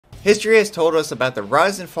History has told us about the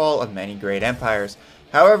rise and fall of many great empires.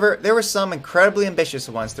 However, there were some incredibly ambitious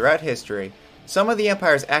ones throughout history. Some of the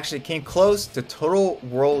empires actually came close to total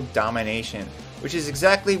world domination, which is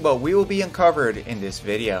exactly what we will be uncovered in this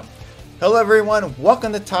video. Hello everyone,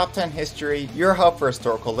 welcome to Top 10 History, your hub for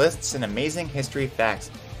historical lists and amazing history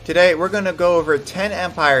facts. Today we're going to go over 10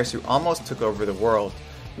 empires who almost took over the world.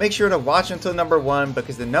 Make sure to watch until number 1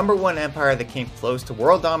 because the number 1 empire that came close to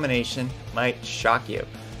world domination might shock you.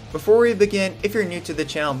 Before we begin, if you're new to the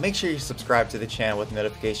channel, make sure you subscribe to the channel with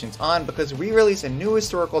notifications on because we release a new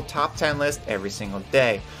historical top 10 list every single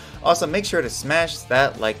day. Also, make sure to smash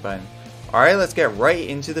that like button. Alright, let's get right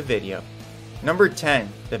into the video. Number 10.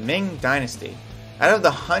 The Ming Dynasty. Out of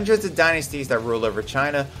the hundreds of dynasties that ruled over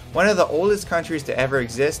China, one of the oldest countries to ever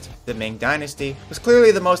exist, the Ming Dynasty, was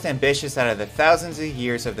clearly the most ambitious out of the thousands of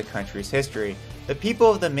years of the country's history. The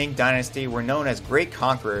people of the Ming Dynasty were known as great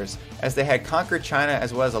conquerors, as they had conquered China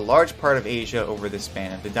as well as a large part of Asia over the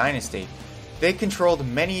span of the dynasty. They controlled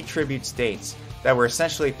many tribute states that were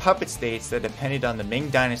essentially puppet states that depended on the Ming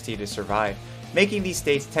Dynasty to survive, making these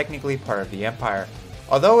states technically part of the empire.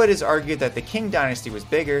 Although it is argued that the Qing Dynasty was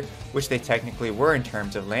bigger, which they technically were in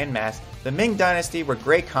terms of landmass, the Ming Dynasty were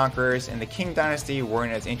great conquerors and the Qing Dynasty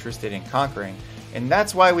weren't as interested in conquering. And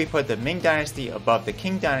that's why we put the Ming Dynasty above the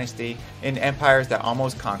Qing Dynasty in empires that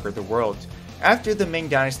almost conquered the world. After the Ming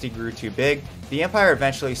Dynasty grew too big, the empire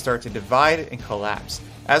eventually started to divide and collapse,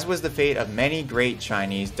 as was the fate of many great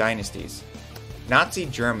Chinese dynasties. Nazi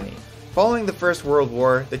Germany. Following the First World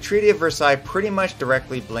War, the Treaty of Versailles pretty much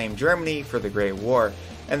directly blamed Germany for the Great War,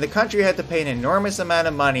 and the country had to pay an enormous amount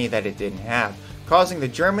of money that it didn't have, causing the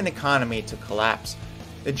German economy to collapse.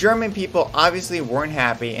 The German people obviously weren't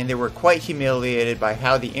happy and they were quite humiliated by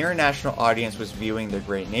how the international audience was viewing their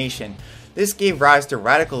great nation. This gave rise to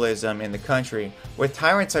radicalism in the country, with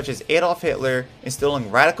tyrants such as Adolf Hitler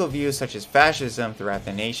instilling radical views such as fascism throughout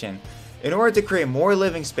the nation. In order to create more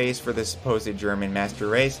living space for the supposed German master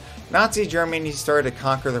race, Nazi Germany started to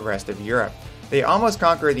conquer the rest of Europe. They almost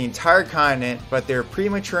conquered the entire continent, but their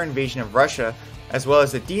premature invasion of Russia, as well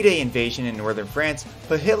as the D-Day invasion in northern France,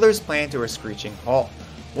 put Hitler's plan to a screeching halt.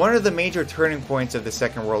 One of the major turning points of the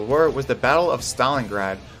Second World War was the Battle of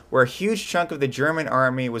Stalingrad, where a huge chunk of the German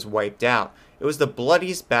army was wiped out. It was the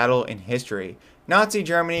bloodiest battle in history. Nazi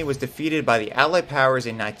Germany was defeated by the Allied powers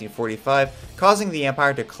in 1945, causing the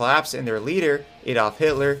empire to collapse and their leader, Adolf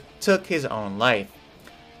Hitler, took his own life.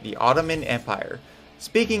 The Ottoman Empire.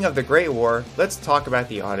 Speaking of the Great War, let's talk about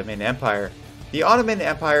the Ottoman Empire. The Ottoman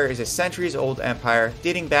Empire is a centuries-old empire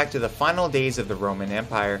dating back to the final days of the Roman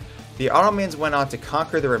Empire. The Ottomans went on to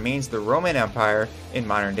conquer the remains of the Roman Empire in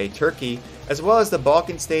modern-day Turkey, as well as the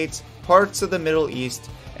Balkan states, parts of the Middle East,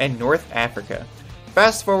 and North Africa.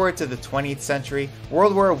 Fast forward to the 20th century,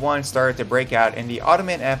 World War I started to break out and the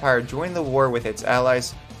Ottoman Empire joined the war with its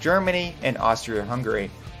allies, Germany and Austria-Hungary.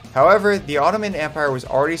 However, the Ottoman Empire was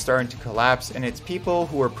already starting to collapse and its people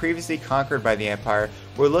who were previously conquered by the empire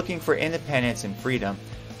were looking for independence and freedom.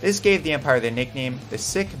 This gave the empire the nickname the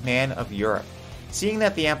Sick Man of Europe. Seeing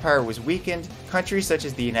that the empire was weakened, countries such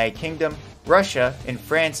as the United Kingdom, Russia, and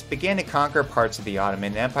France began to conquer parts of the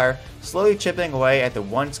Ottoman Empire, slowly chipping away at the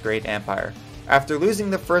once great empire. After losing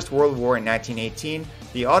the First World War in 1918,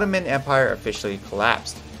 the Ottoman Empire officially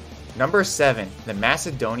collapsed. Number 7. The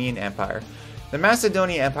Macedonian Empire. The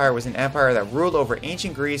Macedonian Empire was an empire that ruled over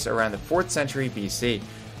ancient Greece around the 4th century BC.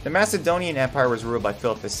 The Macedonian Empire was ruled by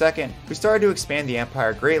Philip II, who started to expand the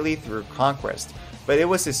empire greatly through conquest. But it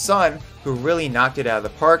was his son who really knocked it out of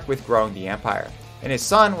the park with growing the empire. And his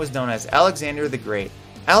son was known as Alexander the Great.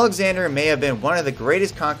 Alexander may have been one of the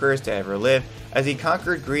greatest conquerors to ever live, as he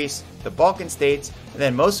conquered Greece, the Balkan states, and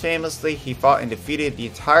then most famously he fought and defeated the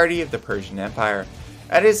entirety of the Persian Empire.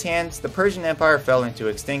 At his hands, the Persian Empire fell into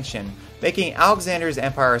extinction, making Alexander's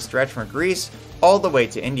empire stretch from Greece all the way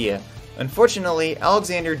to India. Unfortunately,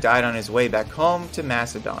 Alexander died on his way back home to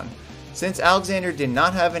Macedon. Since Alexander did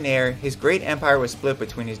not have an heir, his great empire was split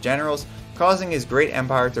between his generals, causing his great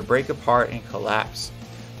empire to break apart and collapse.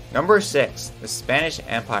 Number 6. The Spanish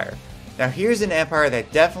Empire. Now here's an empire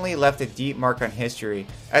that definitely left a deep mark on history,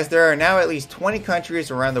 as there are now at least 20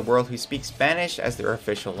 countries around the world who speak Spanish as their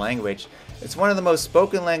official language. It's one of the most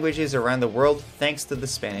spoken languages around the world thanks to the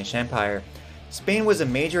Spanish Empire. Spain was a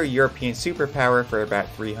major European superpower for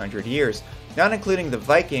about 300 years, not including the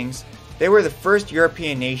Vikings. They were the first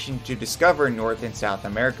European nation to discover North and South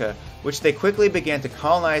America, which they quickly began to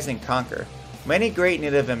colonize and conquer. Many great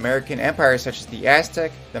Native American empires such as the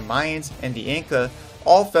Aztec, the Mayans, and the Inca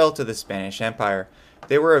all fell to the Spanish Empire.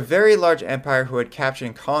 They were a very large empire who had captured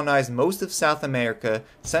and colonized most of South America,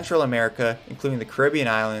 Central America, including the Caribbean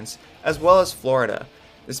islands, as well as Florida.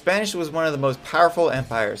 The Spanish was one of the most powerful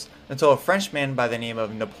empires until a Frenchman by the name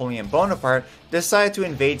of Napoleon Bonaparte decided to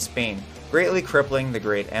invade Spain, greatly crippling the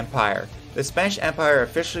great empire. The Spanish Empire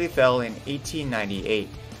officially fell in 1898.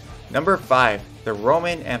 Number 5. The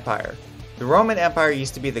Roman Empire. The Roman Empire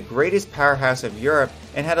used to be the greatest powerhouse of Europe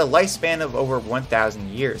and had a lifespan of over 1,000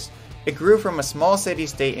 years. It grew from a small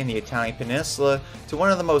city-state in the Italian peninsula to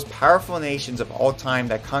one of the most powerful nations of all time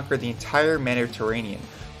that conquered the entire Mediterranean,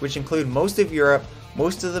 which include most of Europe,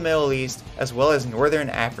 most of the Middle East, as well as northern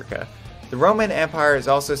Africa. The Roman Empire is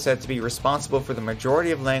also said to be responsible for the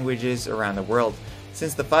majority of languages around the world,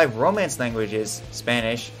 since the 5 Romance languages,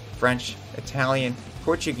 Spanish, French, Italian,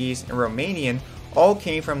 Portuguese, and Romanian, all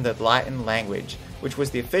came from the Latin language, which was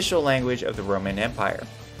the official language of the Roman Empire.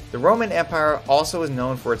 The Roman Empire also was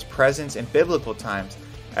known for its presence in biblical times,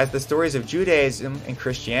 as the stories of Judaism and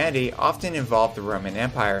Christianity often involved the Roman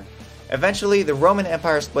Empire. Eventually, the Roman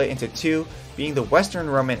Empire split into two, being the Western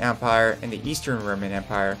Roman Empire and the Eastern Roman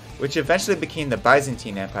Empire, which eventually became the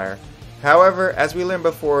Byzantine Empire. However, as we learned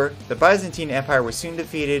before, the Byzantine Empire was soon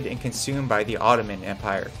defeated and consumed by the Ottoman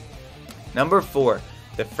Empire. Number 4.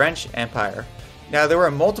 The French Empire. Now, there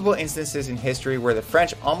were multiple instances in history where the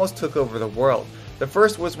French almost took over the world. The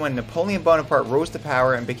first was when Napoleon Bonaparte rose to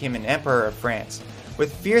power and became an emperor of France.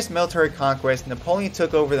 With fierce military conquest, Napoleon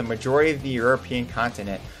took over the majority of the European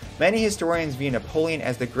continent. Many historians view Napoleon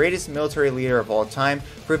as the greatest military leader of all time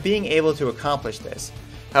for being able to accomplish this.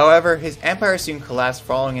 However, his empire soon collapsed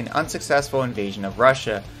following an unsuccessful invasion of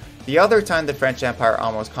Russia. The other time the French Empire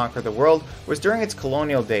almost conquered the world was during its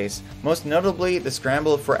colonial days, most notably the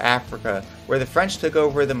scramble for Africa, where the French took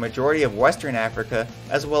over the majority of Western Africa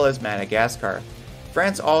as well as Madagascar.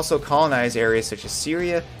 France also colonized areas such as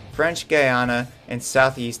Syria, French Guiana, and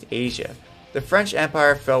Southeast Asia. The French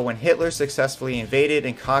Empire fell when Hitler successfully invaded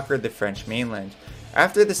and conquered the French mainland.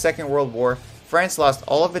 After the Second World War, France lost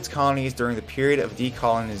all of its colonies during the period of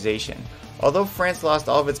decolonization. Although France lost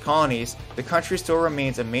all of its colonies, the country still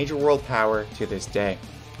remains a major world power to this day.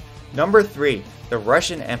 Number 3. The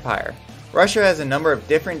Russian Empire. Russia has a number of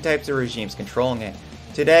different types of regimes controlling it.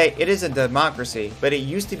 Today, it is a democracy, but it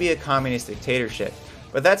used to be a communist dictatorship.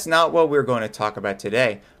 But that's not what we're going to talk about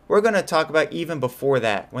today. We're going to talk about even before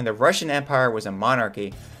that, when the Russian Empire was a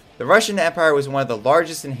monarchy. The Russian Empire was one of the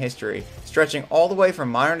largest in history, stretching all the way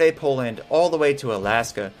from modern-day Poland all the way to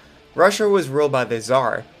Alaska. Russia was ruled by the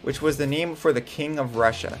Tsar, which was the name for the King of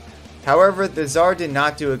Russia. However, the Tsar did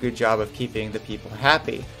not do a good job of keeping the people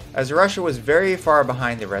happy, as Russia was very far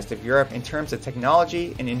behind the rest of Europe in terms of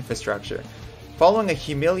technology and infrastructure. Following a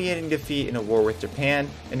humiliating defeat in a war with Japan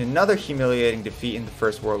and another humiliating defeat in the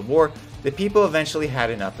First World War, the people eventually had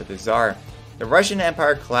enough of the Tsar. The Russian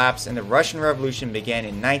Empire collapsed and the Russian Revolution began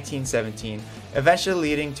in 1917, eventually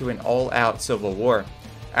leading to an all-out civil war.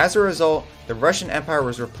 As a result, the Russian Empire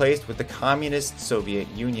was replaced with the Communist Soviet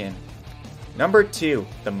Union. Number 2.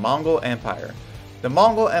 The Mongol Empire. The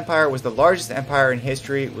Mongol Empire was the largest empire in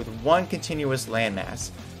history with one continuous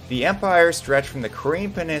landmass. The empire stretched from the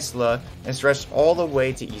Korean Peninsula and stretched all the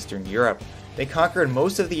way to Eastern Europe. They conquered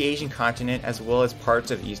most of the Asian continent as well as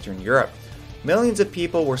parts of Eastern Europe. Millions of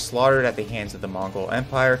people were slaughtered at the hands of the Mongol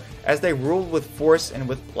Empire as they ruled with force and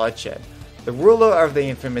with bloodshed. The ruler of the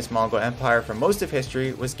infamous Mongol Empire for most of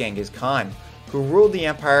history was Genghis Khan, who ruled the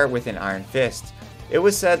empire with an iron fist. It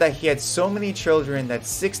was said that he had so many children that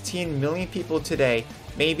 16 million people today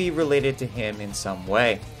may be related to him in some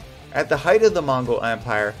way. At the height of the Mongol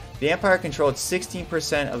Empire, the empire controlled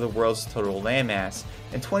 16% of the world's total landmass,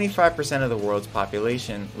 and 25% of the world's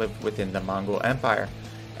population lived within the Mongol Empire.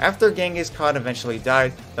 After Genghis Khan eventually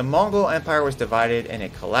died, the Mongol Empire was divided and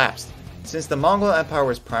it collapsed. Since the Mongol Empire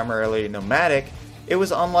was primarily nomadic, it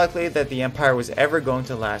was unlikely that the empire was ever going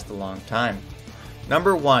to last a long time.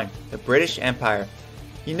 Number 1. The British Empire.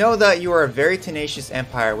 You know that you are a very tenacious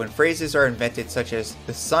empire when phrases are invented such as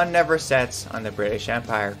 "the sun never sets" on the British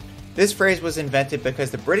Empire. This phrase was invented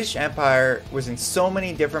because the British Empire was in so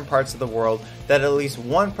many different parts of the world that at least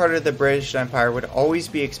one part of the British Empire would always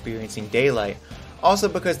be experiencing daylight. Also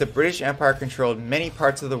because the British Empire controlled many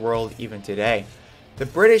parts of the world even today. The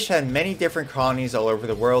British had many different colonies all over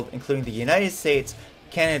the world, including the United States,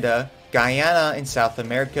 Canada, Guyana in South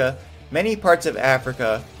America, many parts of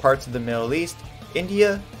Africa, parts of the Middle East,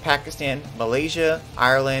 India, Pakistan, Malaysia,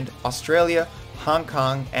 Ireland, Australia, Hong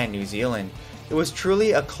Kong, and New Zealand. It was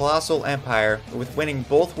truly a colossal empire. With winning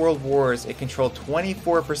both world wars, it controlled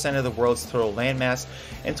 24% of the world's total landmass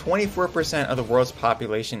and 24% of the world's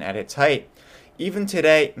population at its height. Even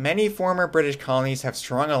today, many former British colonies have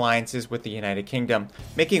strong alliances with the United Kingdom,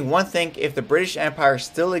 making one think if the British Empire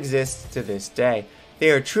still exists to this day. They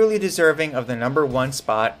are truly deserving of the number 1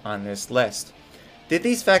 spot on this list. Did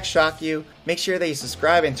these facts shock you? Make sure that you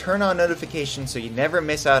subscribe and turn on notifications so you never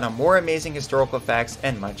miss out on more amazing historical facts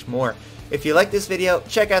and much more. If you like this video,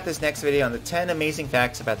 check out this next video on the 10 amazing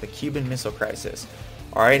facts about the Cuban Missile Crisis.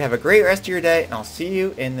 Alright, have a great rest of your day, and I'll see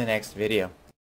you in the next video.